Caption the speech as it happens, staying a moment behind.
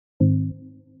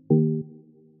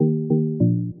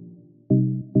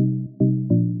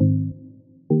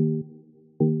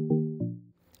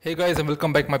Hey guys and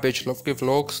welcome back my page Love के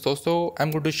vlogs। दोस्तों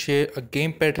I'm going to share a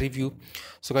gamepad review।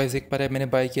 So guys एक बार है मैंने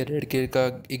bye किया Redgear का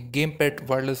एक gamepad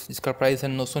वायरलेस जिसका प्राइस है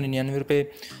 999 रुपये।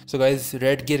 So guys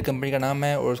Redgear कंपनी का नाम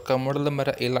है और उसका मॉडल नंबर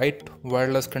है Elite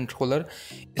वायरलेस कंट्रोलर।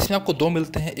 इसमें आपको दो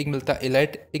मिलते हैं, एक मिलता है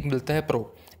Elite, एक मिलता है प्रो।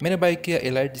 मैंने बाय किया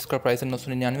Elite जिसका प्राइस है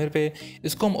 999 रुपये।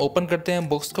 इसको हम ओपन करते हैं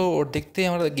बॉक्स को और देखते हैं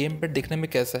हमारा गेमपैड देखने में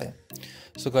कैसा है।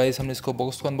 सो गाइस हमने इसको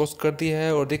बॉक्स को अनबॉक्स कर दिया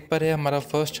है और देख पा रहे हैं हमारा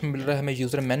फर्स्ट मिल रहा है हमें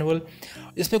यूज़र मैनुअल।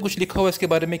 इसमें कुछ लिखा हुआ है इसके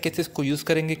बारे में, कैसे इसको यूज़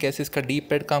करेंगे, कैसे इसका डी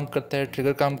पैड काम करता है,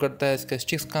 ट्रिगर काम करता है, इसके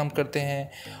स्टिक्स काम करते हैं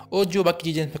और जो बाकी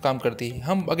चीज़ें इसमें काम करती है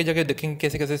हम आगे जाके देखेंगे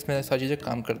कैसे कैसे इसमें सारी चीज़ें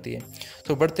काम करती है।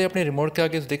 तो बढ़ते हैं अपने रिमोट के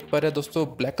आगे। देख पा रहे हैं दोस्तों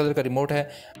ब्लैक कलर का रिमोट है।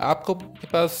 आपको के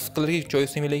पास कलर की चॉइस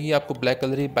नहीं मिलेगी, आपको ब्लैक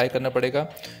कलर ही बाय करना पड़ेगा।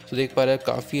 तो देख पा रहे हैं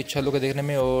काफ़ी अच्छा लुक है देखने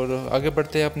में। और आगे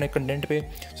बढ़ते हैं अपने कंटेंट पे।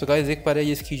 सो गाइस देख पा रहे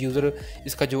हैं इसकी यूज़र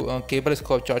इसका जो केबल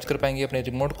इसको आप चार्ज कर पाएंगे अपने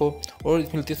रिमोट को और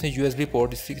इसमें मिलती है इसमें USB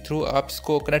पोर्ट, इसके थ्रू आप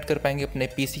इसको कनेक्ट कर पाएंगे अपने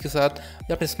PC के साथ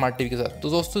या अपने स्मार्ट टीवी के साथ। तो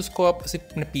दोस्तों इसको आप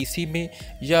सिर्फ अपने PC में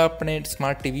या अपने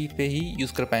स्मार्ट टीवी पे ही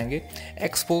यूज़ कर पाएंगे,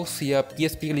 एक्सबॉक्स या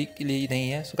PSP के लिए नहीं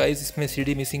है। सो गाइस इसमें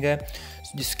CD मिसिंग है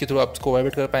जिसके थ्रू आप इसको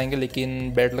वाइब्रेट कर पाएंगे,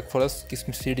 लेकिन बैड लक फॉर अस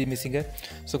इसमें CD मिसिंग है।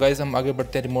 सो गाइस हम आगे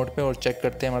बढ़ते हैं रिमोट पे और चेक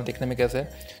करते हैं हमारा देखने में कैसा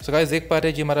है। सो गाइस देख पा रहे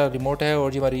हैं जी हमारा रिमोट है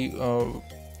और जी हमारी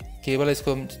केबल है,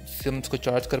 इसको हम इसको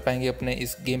चार्ज कर पाएंगे अपने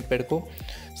इस गेम पैड को।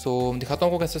 सो दिखाता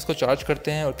हूँ कैसे इसको चार्ज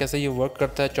करते हैं और कैसे ये वर्क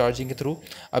करता है चार्जिंग के थ्रू।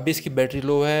 अभी इसकी बैटरी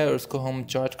लो है और इसको हम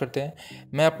चार्ज करते हैं।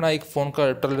 मैं अपना एक फ़ोन का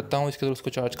अडेप्टर लेता हूँ, इसके थ्रू उसको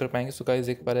चार्ज कर पाएंगे। सो गाइस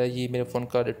देख पा रहे हैं ये मेरे फ़ोन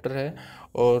का अडेप्टर है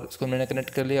और इसको मैंने कनेक्ट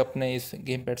कर लिया अपने इस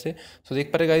गेम पैड से। सो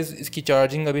देख पा रहे गाइस इसकी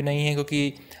चार्जिंग अभी नहीं है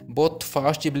क्योंकि बहुत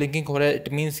फास्ट ये ब्लिंकिंग हो रहा है। इट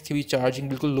मीन्स की भी चार्जिंग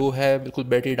बिल्कुल लो है, बिल्कुल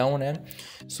बैटरी डाउन है।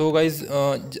 सो गाइस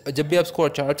जब भी आप इसको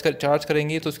चार्ज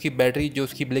करेंगे तो उसकी बैटरी जो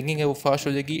उसकी ब्लिंकिंग है वो फास्ट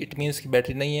हो जाएगी। इट मीन्स की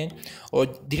बैटरी नहीं है और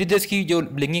धीरे धीरे इसकी जो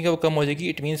ब्लिंकिंग है वो कम हो जाएगी।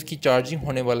 इट मीन्स की चार्जिंग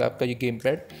होने वाला है आपका ये गेम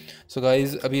पैड। सो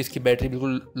गाइस अभी इसकी बैटरी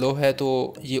बिल्कुल लो है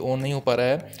तो ये ऑन नहीं हो पा रहा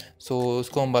है। सो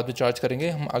उसको हम बाद में चार्ज करेंगे।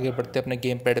 हम आगे बढ़ते हैं अपने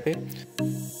गेम पैड पे।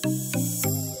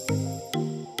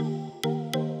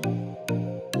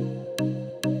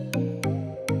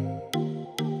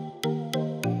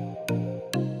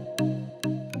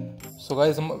 सो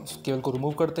गाइस हम केबल को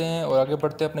रिमूव करते हैं और आगे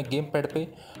बढ़ते हैं अपने गेम पैड पे।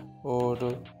 और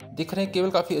दिख रहे हैं केबल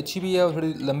काफ़ी अच्छी भी है और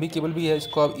थोड़ी लंबी केबल भी है,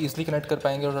 इसको आप इजीली कनेक्ट कर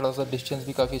पाएंगे और थोड़ा सा डिस्टेंस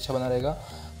भी काफ़ी अच्छा बना रहेगा।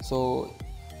 सो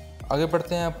आगे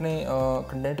बढ़ते हैं अपने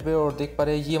कंटेंट पे और देख पा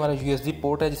रहे हैं ये हमारा USB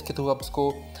पोर्ट है जिसके थ्रू आप इसको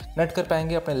कनेक्ट कर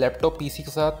पाएंगे अपने लैपटॉप PC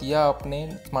के साथ या अपने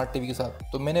स्मार्ट टीवी के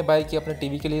साथ। तो मैंने बाय किया अपने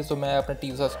टीवी के लिए, तो मैं अपने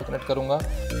टीवी के साथ इसको कनेक्ट करूँगा।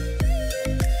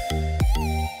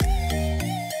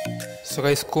 सो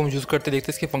गाइस इसको हम यूज़ करते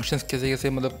देखते हैं इसके फंक्शंस कैसे कैसे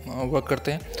मतलब वर्क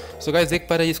करते हैं। सो गाइस देख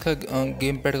पा रहे हैं इसका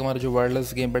गेम पैड हमारा जो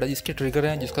वायरलेस गेम पैड है जिसके ट्रिगर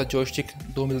हैं, जिसका जॉयस्टिक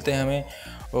दो मिलते हैं हमें।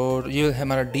 और ये है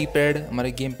हमारा डी पैड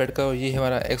हमारे गेम पैड का और ये है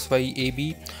हमारा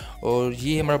XYAB और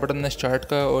ये हमारा बटन है स्टार्ट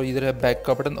का और इधर है बैक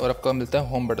का बटन और आपका मिलता है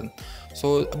होम बटन।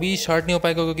 सो अभी स्टार्ट नहीं हो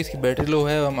पाएगा क्योंकि इसकी बैटरी लो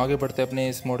है। हम आगे बढ़ते हैं अपने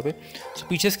इस मोड पे। सो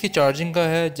पीछे इसकी चार्जिंग का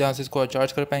है जहाँ से इसको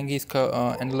चार्ज कर पाएंगे। इसका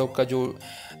एनालॉग का जो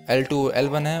L2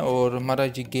 L1 है और हमारा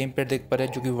जो गेम पैड देख पा रहे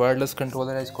हैं जो कि वायरलेस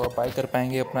कंट्रोलर है, इसको आप बाय कर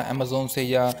पाएंगे अपना अमेजोन से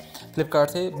या फ्लिपकार्ट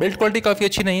से। बिल्ड क्वालिटी काफ़ी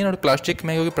अच्छी नहीं है और प्लास्टिक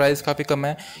में क्योंकि प्राइस काफ़ी कम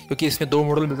है क्योंकि इसमें दो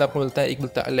मॉडल मिलता है आपको मिलता है, एक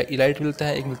मिलता है Elite मिलता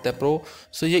है, एक मिलता है प्रो।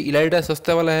 सो ये Elite है,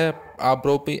 सस्ता वाला है, आप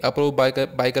प्रो बाय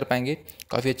कर पाएंगे,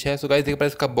 काफ़ी अच्छा है। सो गाइस देख पा रहे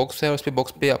हैं इसका बॉक्स है और उस पर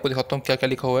बॉक्स पे आपको दिखाता हूँ क्या क्या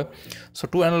लिखा हुआ है। सो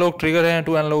 2 एनालॉग ट्रिगर है,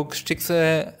 2 एनालॉग स्टिक्स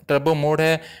है, टर्बो मोड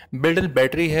है, बिल्ट इन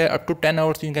बैटरी है, up to 10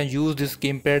 hours you can use this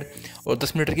game pad और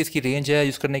 10 मिनट की इसकी रेंज है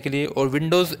यूज़ करने के लिए। और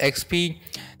विंडोज़ XP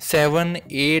 7,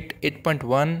 8,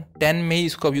 8.1, 10 में ही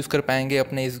इसको आप यूज़ कर पाएंगे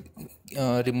अपने इस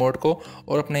रिमोट को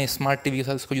और अपने स्मार्ट टीवी के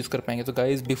साथ इसको यूज़ कर पाएंगे। तो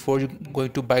guys before you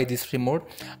going to by this remote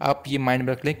आप ये माइंड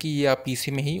में रख लें कि ये आप PC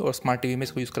में ही और स्मार्ट टीवी में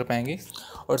इसको यूज़ कर पाएंगे।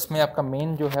 और इसमें आपका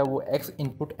मेन जो है वो X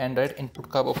input and right input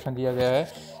का ऑप्शन दिया गया है,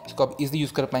 इसको आप इजीली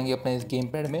यूज़ कर पाएंगे अपने इस गेम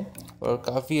पैड में। और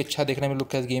काफ़ी अच्छा देखने में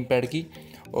लुक है इस गेम पैड की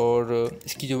और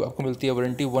इसकी जो आपको मिलती है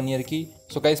वारंटी 1 ईयर की।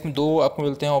 सो गाइस इसमें दो आपको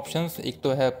मिलते हैं ऑप्शंस, एक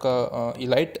तो है आपका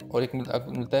Elite और एक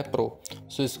आपको मिलता है प्रो।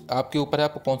 सो इस आपके ऊपर है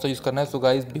आपको कौन सा यूज़ करना है। So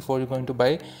guys before you going to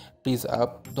bye please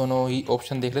आप दोनों ही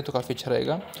ऑप्शन देख लें तो काफ़ी अच्छा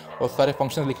रहेगा और सारे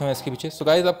फंक्शन लिखे हुए हैं इसके पीछे। सो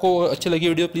गाइस आपको अच्छी लगी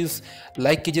वीडियो प्लीज़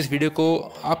लाइक कीजिए इस वीडियो को।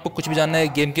 आपको कुछ भी जानना है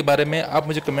गेम के बारे में आप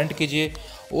मुझे कमेंट कीजिए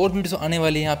और वीडियोस आने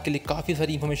वाली हैं आपके लिए, काफ़ी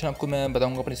सारी इन्फॉर्मेशन आपको मैं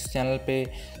बताऊंगा अपने इस चैनल पे।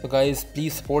 तो गाइस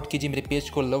प्लीज़ सपोर्ट कीजिए मेरे पेज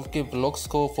को, लव के व्लॉग्स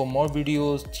को। For more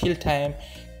videos till time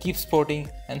keep supporting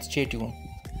and stay tuned.